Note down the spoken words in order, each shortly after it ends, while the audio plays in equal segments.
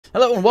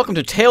Hello and welcome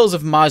to Tales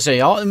of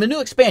Maj'Eyal, and the new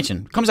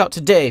expansion comes out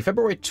today,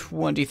 February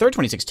 23rd,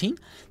 2016.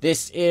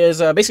 This is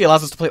basically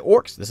allows us to play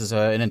orcs. This is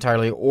an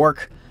entirely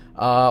orc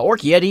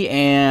yeti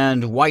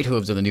and white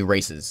hooves of the new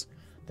races.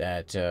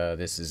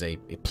 This is a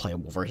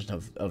playable version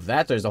of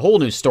that. There's a whole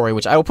new story,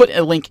 which I will put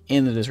a link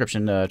in the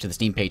description to the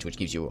Steam page, which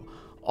gives you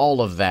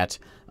all of that.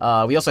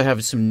 We also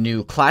have some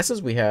new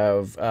classes. We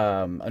have,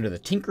 under the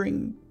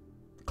tinkering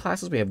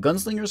classes, we have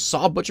gunslingers,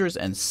 saw butchers,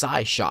 and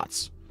sai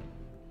shots.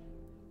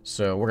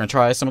 So we're gonna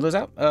try some of those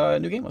out.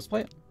 New game. Let's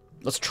play it.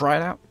 Let's try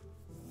it out.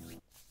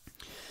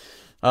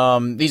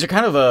 These are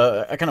kind of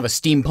a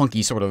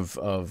steampunky sort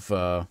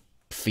of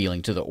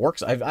feeling to the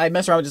orcs. I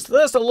messed around with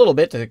just a little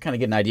bit to kind of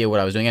get an idea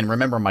what I was doing and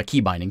remember my key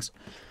bindings.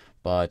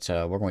 But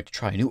we're going to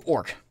try a new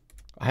orc.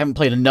 I haven't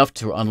played enough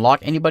to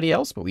unlock anybody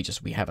else, but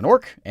we have an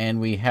orc, and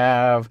we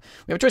have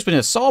a choice between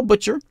a saw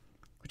butcher,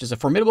 which is a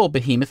formidable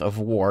behemoth of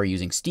war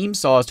using steam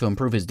saws to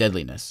improve his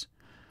deadliness,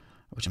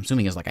 which I'm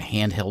assuming is like a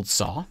handheld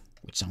saw,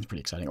 which sounds pretty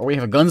exciting. Or we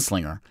have a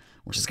gunslinger,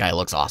 which this guy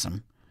looks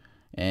awesome.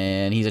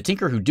 And he's a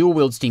tinker who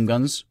dual-wields steam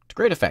guns to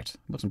great effect.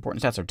 Most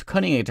important stats are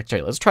cunning and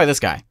dexterity. Let's try this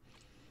guy.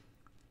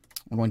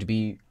 We're going to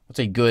be, let's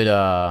say, good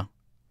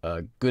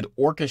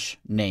orcish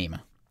name.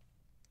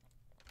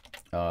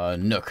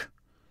 Nook.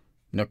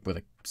 Nook with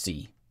a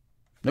C.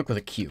 Nook with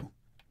a Q.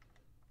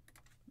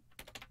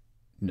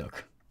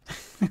 Nook.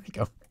 There we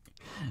go.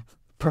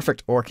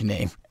 Perfect orc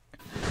name.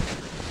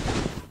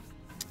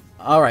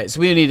 Alright, so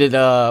we needed,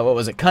 what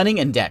was it? Cunning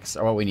and dex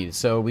are what we needed.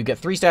 So we've got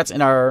 3 stats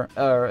in our,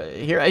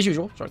 here, as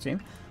usual, start the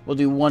game. We'll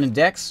do 1 in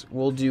dex,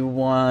 we'll do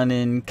 1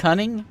 in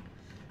cunning,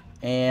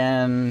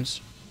 and,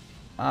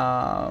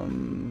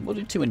 we'll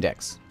do 2 in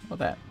dex. How about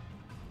that?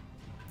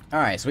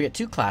 Alright, so we get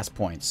 2 class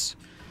points.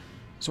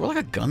 So we're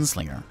like a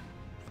gunslinger.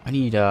 I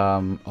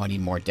need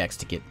more dex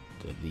to get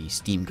the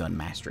steam gun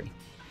mastery.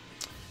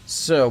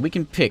 So we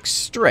can pick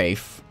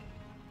strafe,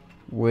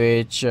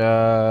 which,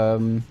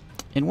 in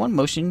one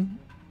motion...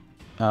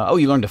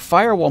 you learn to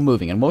fire while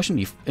moving. In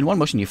one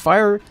motion, you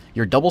fire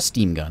your double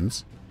steam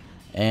guns,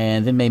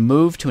 and then may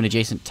move to an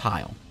adjacent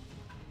tile.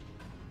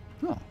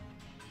 Oh,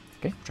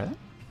 okay, try that.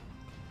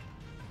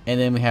 And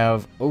then we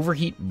have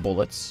overheat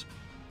bullets.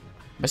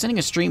 By sending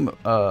a stream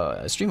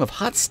of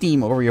hot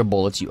steam over your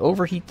bullets, you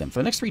overheat them. For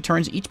the next 3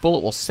 turns, each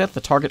bullet will set the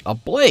target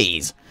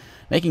ablaze,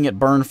 making it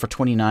burn for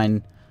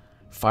 29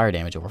 fire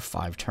damage over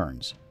 5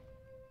 turns.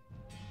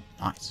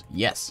 Nice.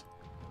 Yes.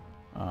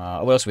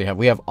 What else do we have?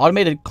 We have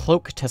automated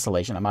cloak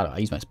tessellation. I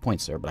use my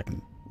points there, but I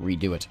can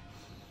redo it.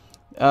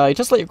 You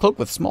tessellate your cloak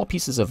with small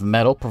pieces of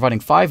metal,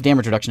 providing 5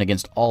 damage reduction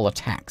against all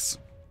attacks.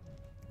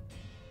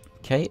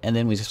 Okay, and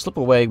then we slip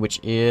away, which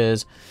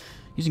is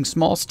using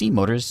small steam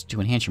motors to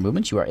enhance your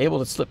movement. You are able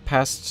to slip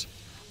past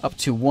up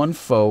to 1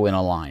 foe in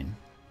a line.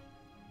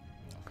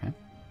 Okay,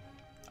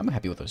 I'm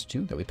happy with those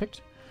 2 that we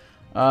picked.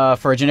 For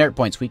our generic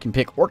points, we can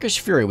pick Orcish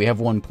Fury. We have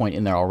 1 point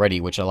in there already,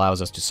 which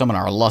allows us to summon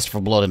our lust for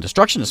blood and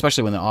destruction,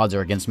 especially when the odds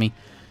are against me,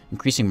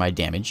 increasing my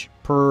damage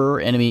per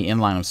enemy in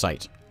line of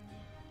sight.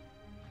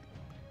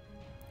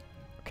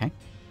 Okay.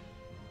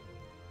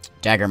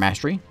 Dagger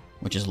Mastery,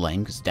 which is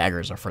lame, because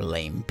daggers are for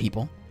lame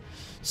people.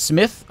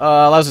 Smith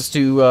allows us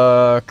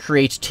to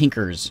create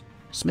tinkers.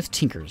 Smith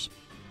tinkers.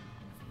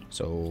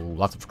 So,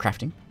 lots of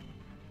crafting.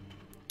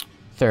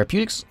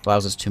 Therapeutics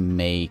allows us to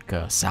make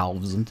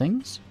salves and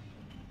things.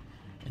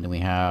 And then we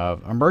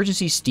have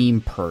Emergency Steam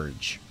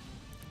Purge.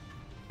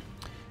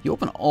 You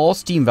open all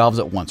steam valves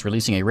at once,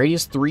 releasing a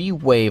radius 3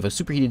 wave of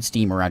superheated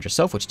steam around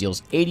yourself, which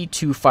deals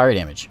 82 fire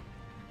damage.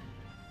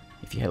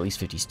 If you have at least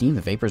 50 steam,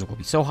 the vapors will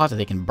be so hot that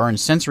they can burn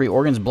sensory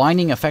organs,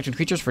 blinding affected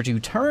creatures for 2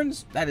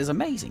 turns. That is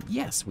amazing.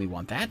 Yes, we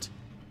want that.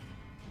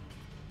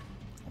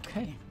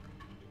 Okay.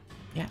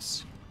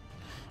 Yes.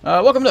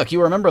 Welcome, Nook.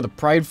 You are a member of the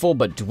prideful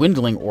but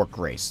dwindling orc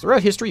race.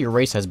 Throughout history, your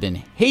race has been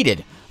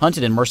hated,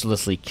 hunted, and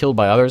mercilessly killed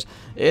by others.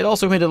 It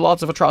also committed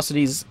lots of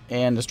atrocities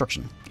and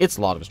destruction. It's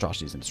a lot of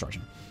atrocities and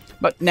destruction.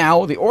 But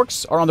now, the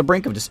orcs are on the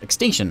brink of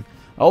extinction.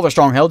 All their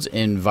strongholds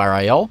in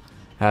Maj'Eyal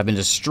have been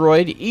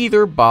destroyed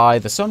either by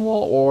the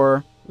Sunwall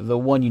or the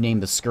one you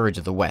named the Scourge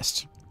of the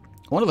West.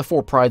 One of the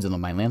 4 prides on the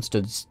mainland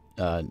stood...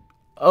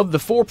 of the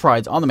 4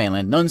 prides on the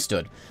mainland, none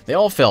stood. They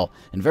all fell,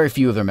 and very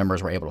few of their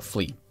members were able to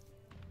flee.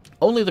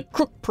 Only the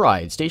Crook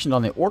Pride, stationed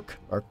on the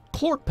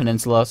Clork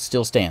Peninsula,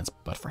 still stands,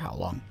 but for how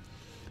long?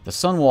 The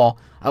Sunwall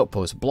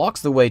outpost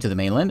blocks the way to the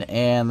mainland,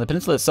 and the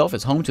peninsula itself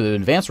is home to an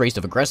advanced race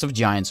of aggressive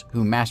giants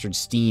who mastered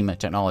steam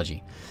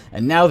technology.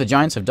 And now the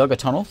giants have dug a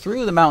tunnel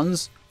through the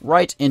mountains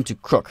right into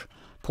Crook,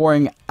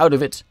 pouring out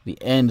of it to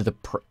end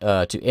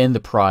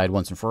the Pride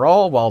once and for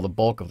all, while the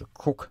bulk of the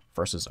Crook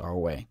forces are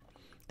away.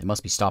 They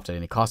must be stopped at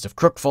any cost. If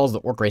Crook falls, the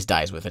orc race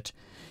dies with it.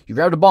 You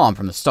grabbed a bomb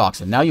from the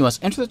stalks, and now you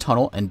must enter the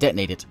tunnel and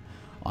detonate it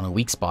on a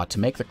weak spot to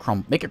make it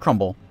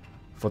crumble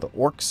for the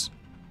orcs,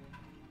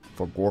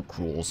 for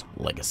Gorkrul's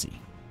legacy.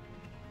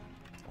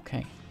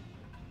 Okay.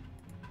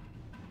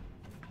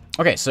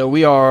 Okay, so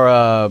we are,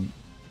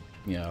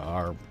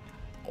 our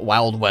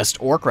Wild West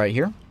orc right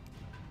here.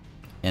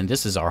 And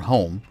this is our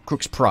home,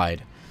 Crook's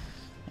Pride.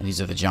 And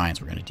these are the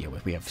giants we're going to deal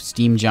with. We have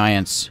steam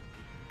giants,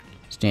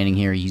 Standing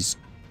here, he's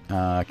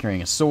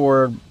carrying a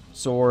sword,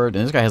 and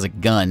this guy has a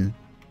gun.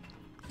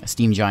 A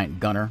steam giant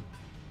gunner.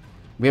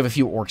 We have a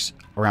few orcs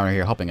around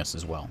here helping us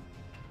as well.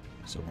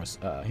 So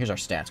here's our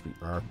stats,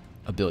 our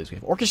abilities. We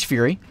have Orcish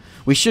Fury.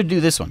 We should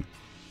do this one.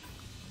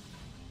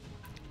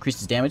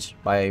 Increases damage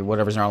by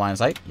whatever's in our line of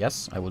sight.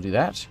 Yes, I will do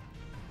that.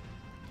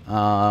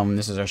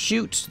 This is our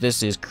shoot.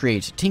 This is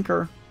Create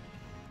Tinker.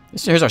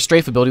 Here's our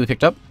strafe ability we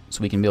picked up,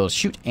 so we can be able to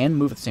shoot and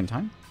move at the same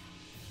time.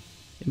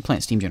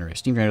 Implant Steam Generator.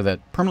 Steam Generator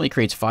that permanently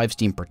creates 5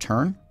 steam per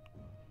turn.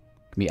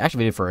 Can be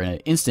activated for an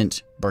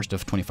instant burst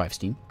of 25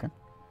 steam. Okay.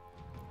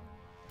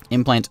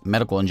 Implant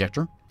Medical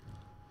Injector.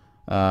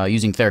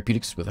 Using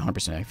therapeutics with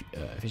 100%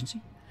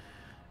 efficiency.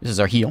 This is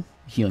our healing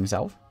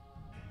salve.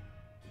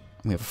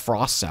 We have a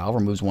Frost Salve,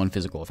 removes 1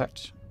 physical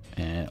effect.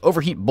 And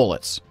Overheat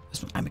Bullets.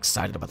 This one, I'm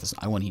excited about this.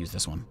 I want to use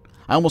this one.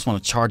 I almost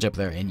want to charge up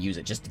there and use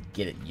it just to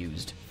get it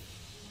used.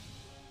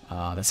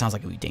 That sounds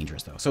like it would be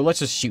dangerous, though. So let's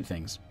just shoot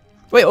things.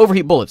 Wait,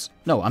 Overheat Bullets.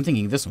 No, I'm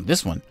thinking this one.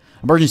 This one.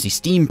 Emergency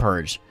Steam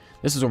Purge.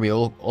 This is where we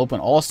open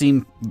all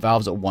steam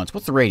valves at once.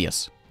 What's the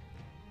radius?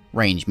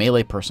 Range.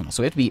 Melee personal.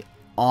 So we have to be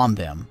on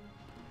them.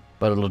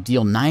 But it'll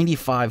deal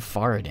 95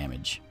 fire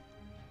damage.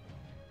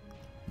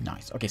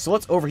 Nice. Okay, so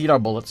let's overheat our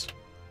bullets.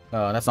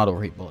 That's not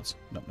overheat bullets.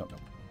 No.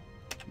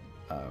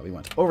 We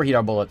want to overheat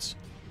our bullets.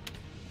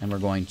 And we're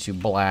going to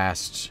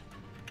blast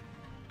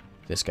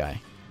this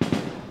guy.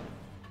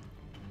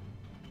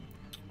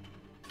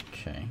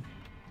 Okay.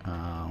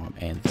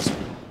 And this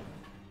one.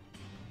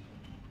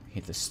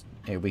 Hit this.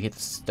 We hit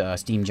the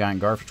Steam Giant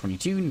Guard for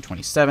 22 and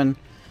 27.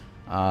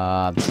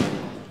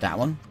 That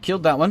one.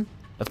 Killed that one.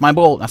 That's my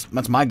goal.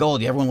 That's my goal.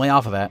 Everyone lay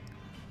off of that.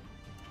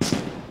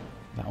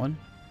 That one.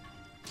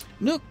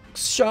 Nook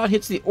shot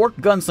hits the Orc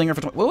Gunslinger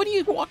for 20. What do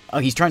you want? Oh,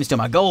 he's trying to steal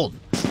my gold.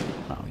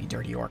 Oh, you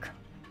dirty orc.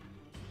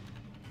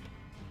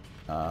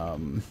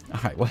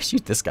 Alright, well,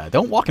 shoot this guy.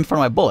 Don't walk in front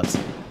of my bullets.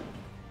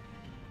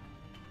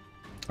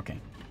 Okay.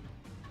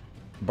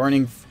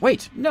 Burning.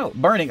 Wait, no,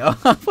 burning.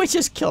 Oh, we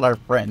just killed our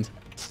friend.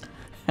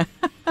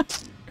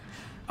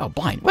 Oh,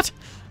 blind. What?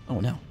 Oh,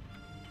 no.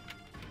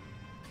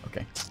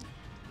 Okay.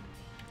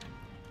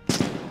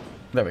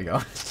 There we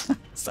go.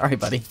 Sorry,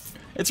 buddy.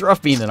 It's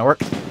rough being an orc.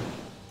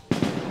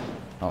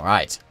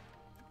 Alright.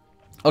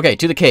 Okay,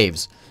 to the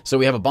caves. So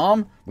we have a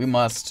bomb. We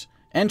must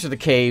enter the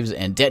caves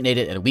and detonate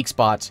it at a weak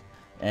spot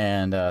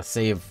and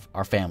save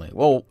our family.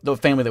 Well, the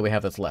family that we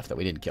have that's left that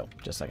we didn't kill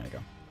just a second ago.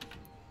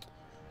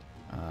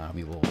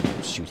 We will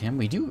shoot him.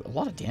 We do a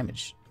lot of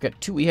damage.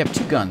 We have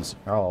 2 guns.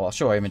 Oh, I'll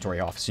show our inventory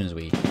off as soon as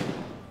we...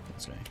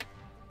 This way.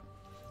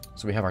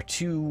 So we have our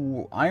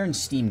 2 iron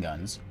steam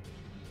guns.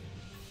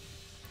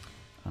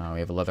 We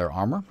have a leather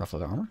armor, rough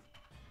leather armor.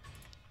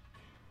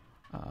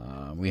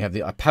 We have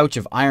a pouch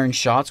of iron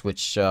shots,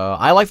 which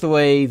I like the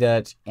way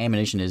that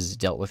ammunition is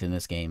dealt with in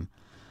this game.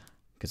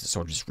 Because it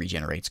sort of just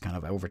regenerates kind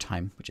of over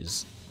time, which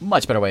is a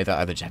much better way than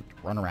either just have to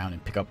run around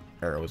and pick up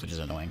arrows, which is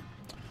annoying.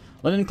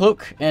 Linen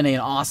cloak and an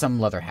awesome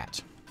leather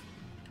hat.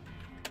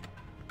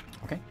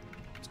 Okay,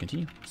 let's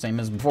continue. Same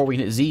as before, we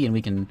hit Z and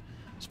we can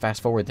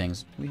fast forward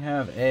things. We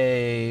have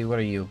a... What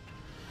are you?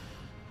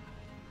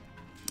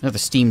 Another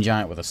steam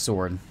giant with a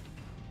sword.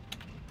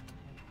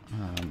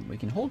 We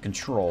can hold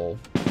control.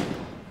 Go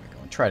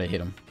and try to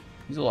hit him.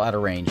 He's a little out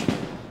of range.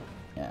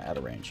 Yeah, out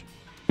of range.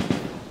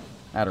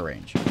 Out of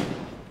range.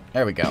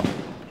 There we go.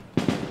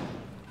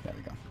 There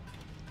we go.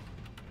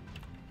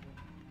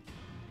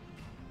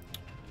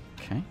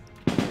 Okay.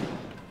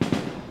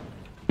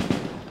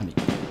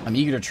 I'm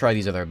eager to try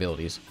these other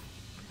abilities.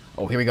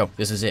 Oh, here we go.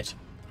 This is it.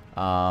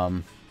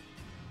 We're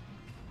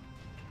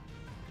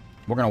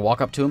going to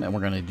walk up to him and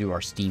we're going to do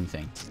our steam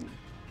thing.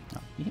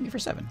 Oh, he hit me for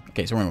 7.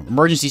 Okay, so remember,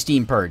 emergency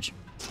steam purge.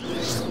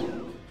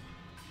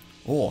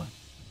 Oh,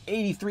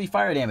 83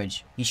 fire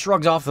damage. He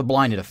shrugs off the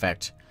blinded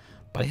effect.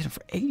 But I hit him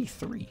for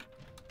 83.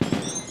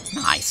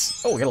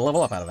 Nice. Oh, we got a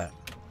level up out of that.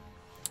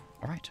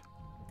 Alright.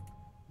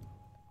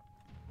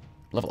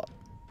 Level up.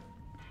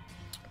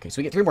 Okay, so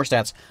we get 3 more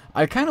stats.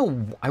 I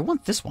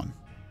want this one.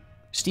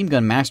 Steam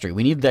Gun Mastery.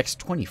 We need Dex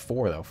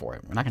 24, though, for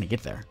it. We're not going to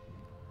get there.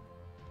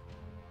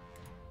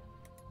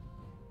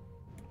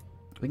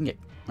 We can get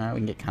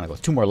kind of close.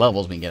 2 more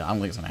levels we can get. I don't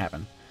think it's going to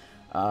happen.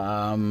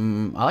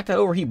 I like that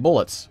overheat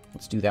bullets.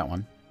 Let's do that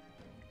one.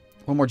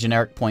 1 more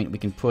generic point we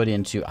can put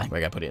into... I think I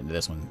got to put it into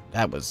this one.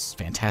 That was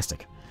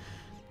fantastic.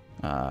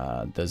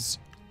 Does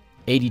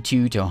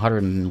 82 to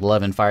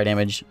 111 fire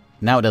damage.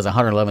 Now it does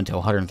 111 to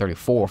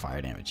 134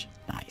 fire damage.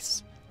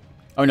 Nice.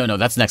 Oh, no,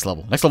 that's next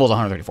level. Next level is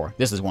 134.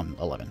 This is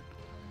 111.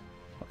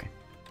 Okay.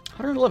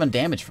 111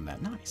 damage from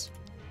that. Nice.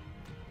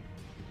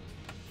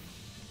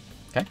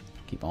 Okay.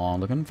 Keep on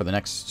looking for the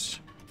next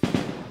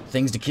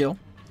things to kill.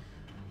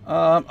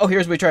 Oh,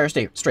 here's where we try our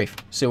strafe.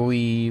 So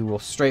we will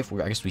strafe.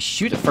 I guess we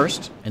shoot it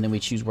first, and then we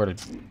choose where to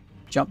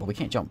jump. But we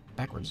can't jump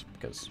backwards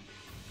because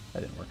that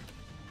didn't work.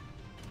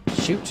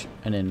 Shoot,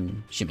 and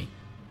then shimmy.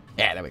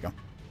 Yeah, there we go.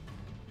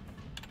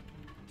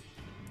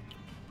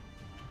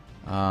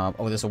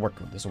 Oh, this will work.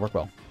 This will work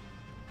well.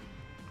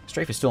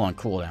 Strafe is still on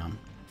cooldown.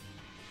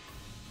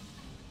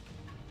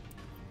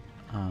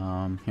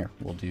 Here,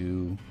 we'll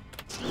do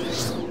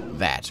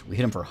that. We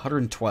hit him for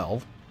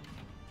 112.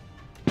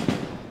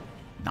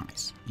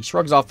 Nice. He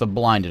shrugs off the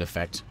blinded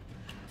effect.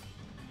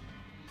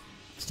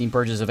 Steam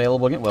Purge is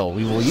available again. Well,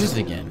 we will use it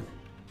again.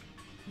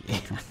 Yeah.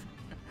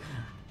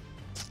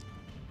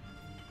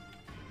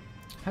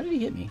 How did he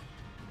hit me?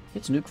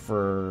 Hits Nuke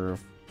for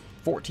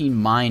 14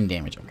 mine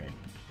damage. Okay.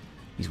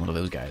 He's one of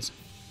those guys.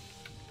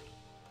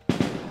 There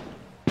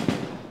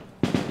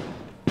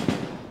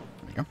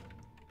we go.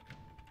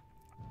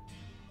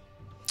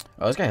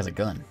 Oh, this guy has a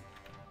gun.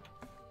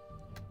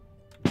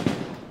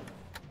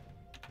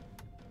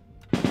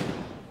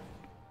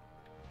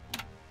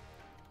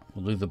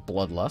 We'll do the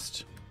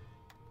Bloodlust.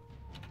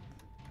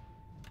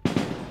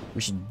 We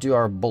should do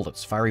our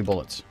bullets. Fiery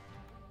bullets.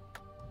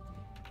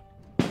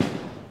 There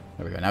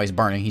we go. Now he's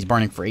burning. He's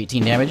burning for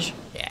 18 damage.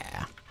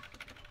 Yeah.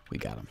 We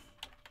got him.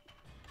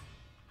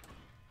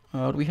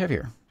 What do we have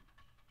here?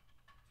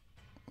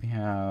 We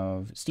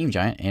have Steam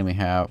Giant, and we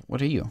have...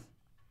 What are you? Where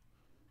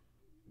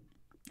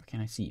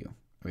can I see you?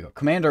 There we go.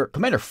 Commander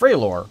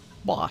Freylor.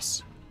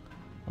 Boss.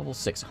 Level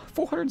 6.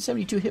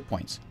 472 hit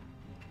points.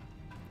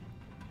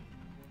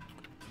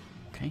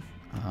 Okay.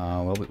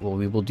 Well,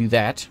 we will do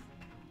that.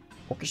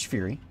 Orcish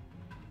Fury.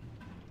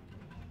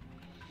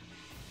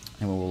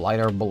 And we will light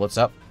our bullets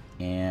up.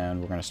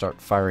 And we're going to start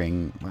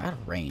firing. We're out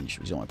of range,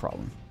 was the only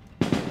problem.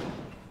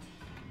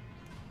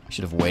 I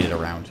should have waited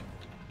around.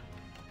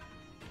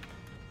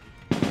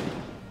 Oh,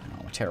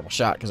 a terrible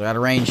shot because I'm out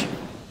of range.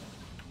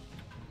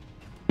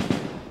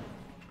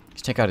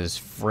 Let's take out his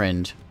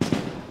friend.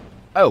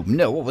 Oh,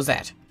 no, what was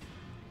that?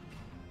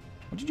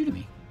 What did you do to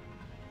me?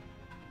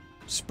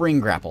 Spring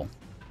grapple.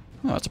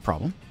 Oh, that's a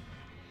problem.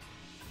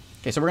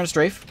 Okay, so we're going to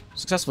strafe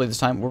successfully this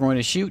time. We're going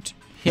to shoot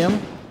him.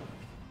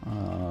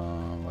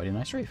 Why didn't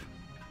I strafe?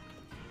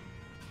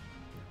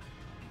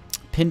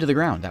 Pinned to the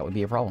ground. That would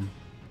be a problem.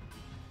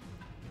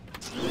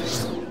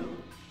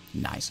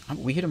 Nice.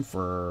 We hit him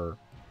for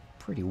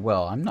pretty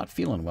well. I'm not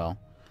feeling well.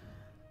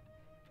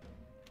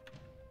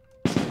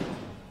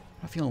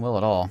 Not feeling well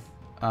at all.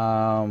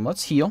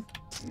 Let's heal.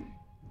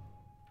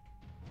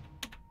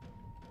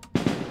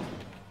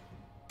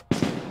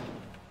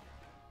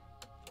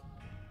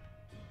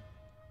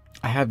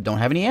 Don't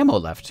have any ammo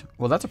left.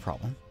 Well, that's a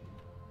problem.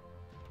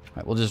 All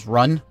right, we'll just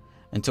run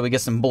until we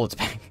get some bullets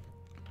back.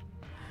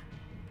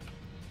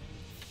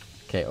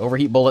 Okay,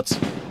 overheat bullets.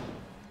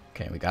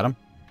 Okay, we got him.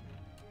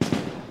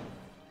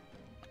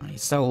 Oh,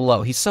 he's so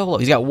low. He's so low.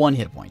 He's got 1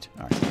 hit point.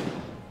 All right.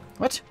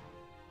 What?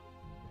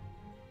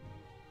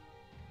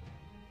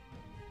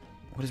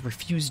 What does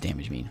refuse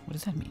damage mean? What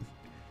does that mean?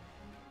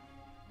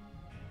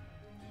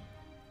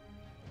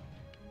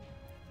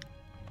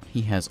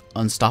 He has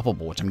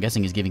unstoppable, which I'm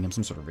guessing is giving him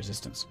some sort of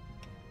resistance.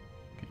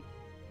 Okay.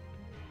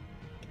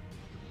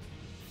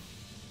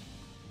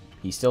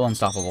 He's still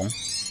unstoppable.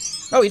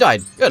 Oh, he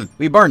died. Good.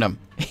 We burned him.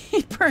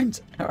 He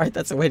burned. All right,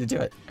 that's the way to do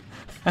it.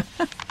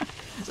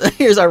 So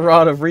here's our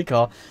Rod of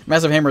Recall.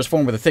 Massive hammer is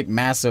formed with a thick,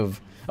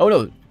 massive... Oh,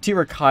 no.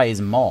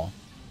 Tirakai's Maul.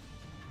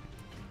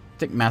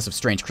 Thick, massive,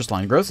 strange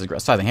crystalline growth.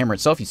 Inside the hammer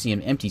itself, you see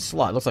an empty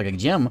slot. It looks like a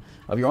gem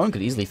of your own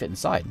could easily fit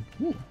inside.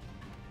 Ooh.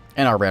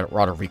 And our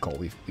Rod of Recall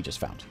we just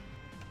found.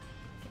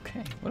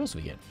 Okay, what else do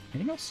we get?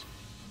 Anything else?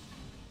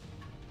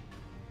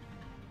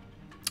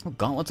 Oh,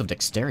 Gauntlets of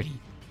Dexterity.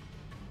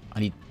 I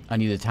need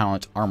the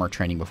talent Armor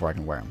Training before I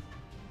can wear them.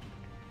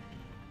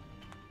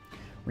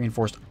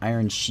 Reinforced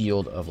Iron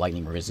Shield of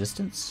Lightning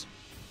Resistance,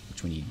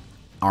 which we need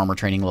Armor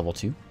Training level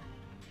 2.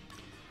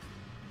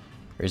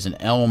 There's an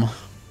Elm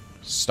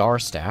Star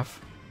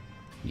Staff.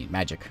 We need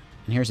Magic.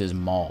 And here's his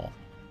Maul,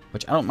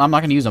 which I'm not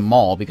going to use a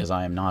Maul because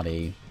I am not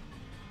a...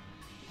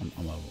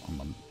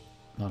 I'm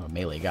not a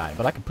melee guy,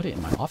 but I can put it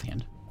in my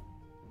offhand.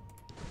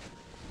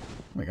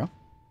 There we go.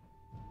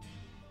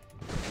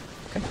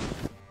 Okay.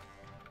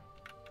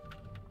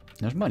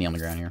 There's money on the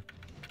ground here.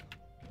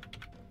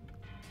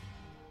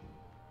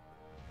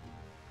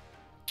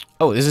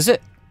 Oh, this is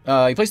it.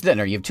 You place the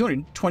detonator. You have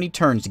 220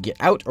 turns to get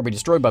out or be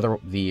destroyed by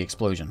the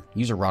explosion.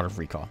 Use a Rod of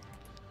Recall.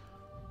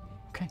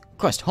 Okay.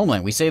 Quest.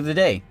 Homeland. We saved the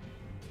day.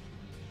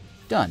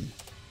 Done.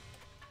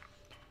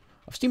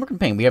 Of Steamwork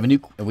campaign, we have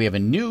a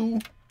new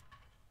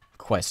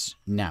quest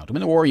now. To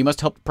win the war, you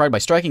must help Pride by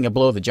striking a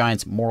blow of the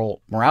giant's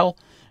morale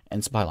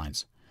and supply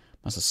lines.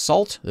 Must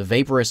assault the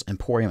vaporous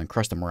emporium and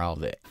crush the morale of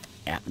the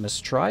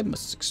Atmos tribe.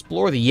 Must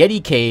explore the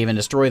Yeti cave and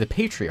destroy the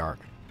Patriarch.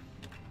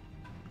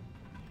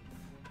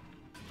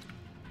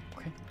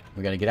 Okay,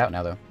 we gotta get out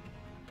now though.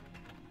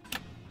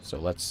 So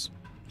let's.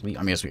 I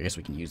guess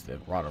we can use the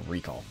Rod of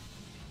Recall.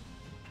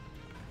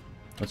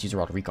 Let's use the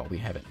Rod of Recall. We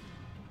have it.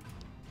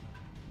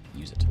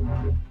 Use it.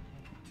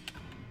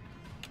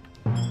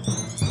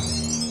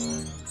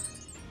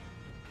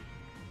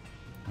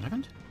 What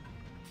happened?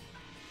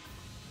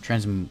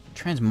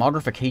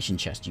 Transmogrification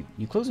chest.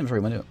 You close the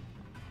inventory window.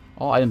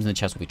 All items in the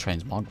chest will be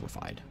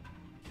transmogrified.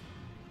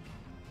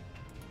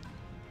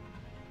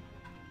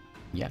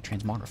 Yeah,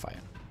 transmogrify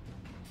it.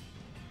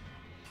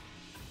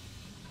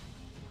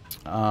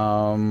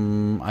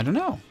 I don't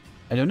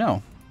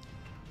know.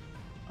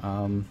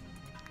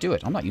 do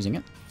it. I'm not using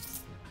it.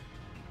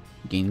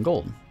 Gain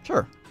gold.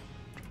 Sure.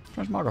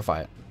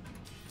 Transmogrify it.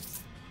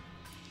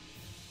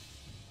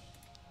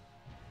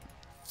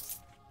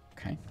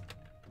 Okay.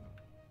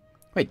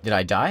 Wait, did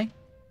I die?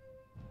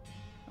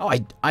 Oh,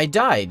 I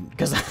died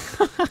because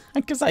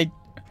because I.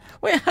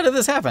 Wait, how did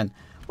this happen?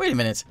 Wait a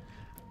minute.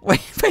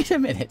 Wait a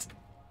minute.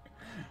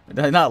 Did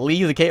I not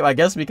leave the cave? I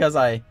guess because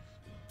I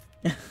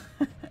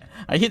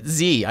hit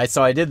Z.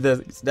 So I did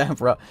the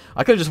staff.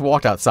 I could have just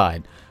walked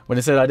outside. When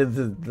it said I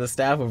did the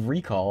staff of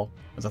recall,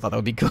 because I thought that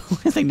would be a cool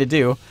thing to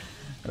do.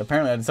 But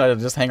apparently I decided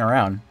to just hang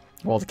around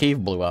while the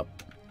cave blew up.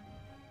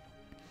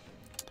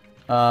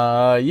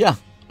 Yeah.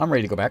 I'm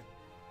ready to go back.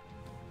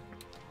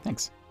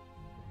 Thanks.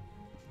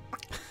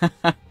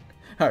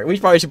 Alright, we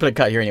probably should put a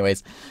cut here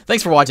anyways.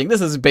 Thanks for watching.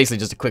 This is basically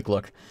just a quick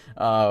look.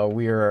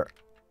 We're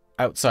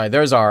outside.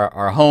 There's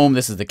our home.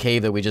 This is the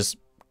cave that we just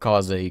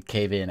caused a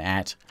cave-in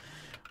at.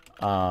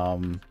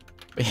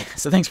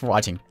 So thanks for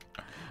watching.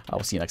 I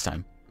will see you next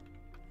time.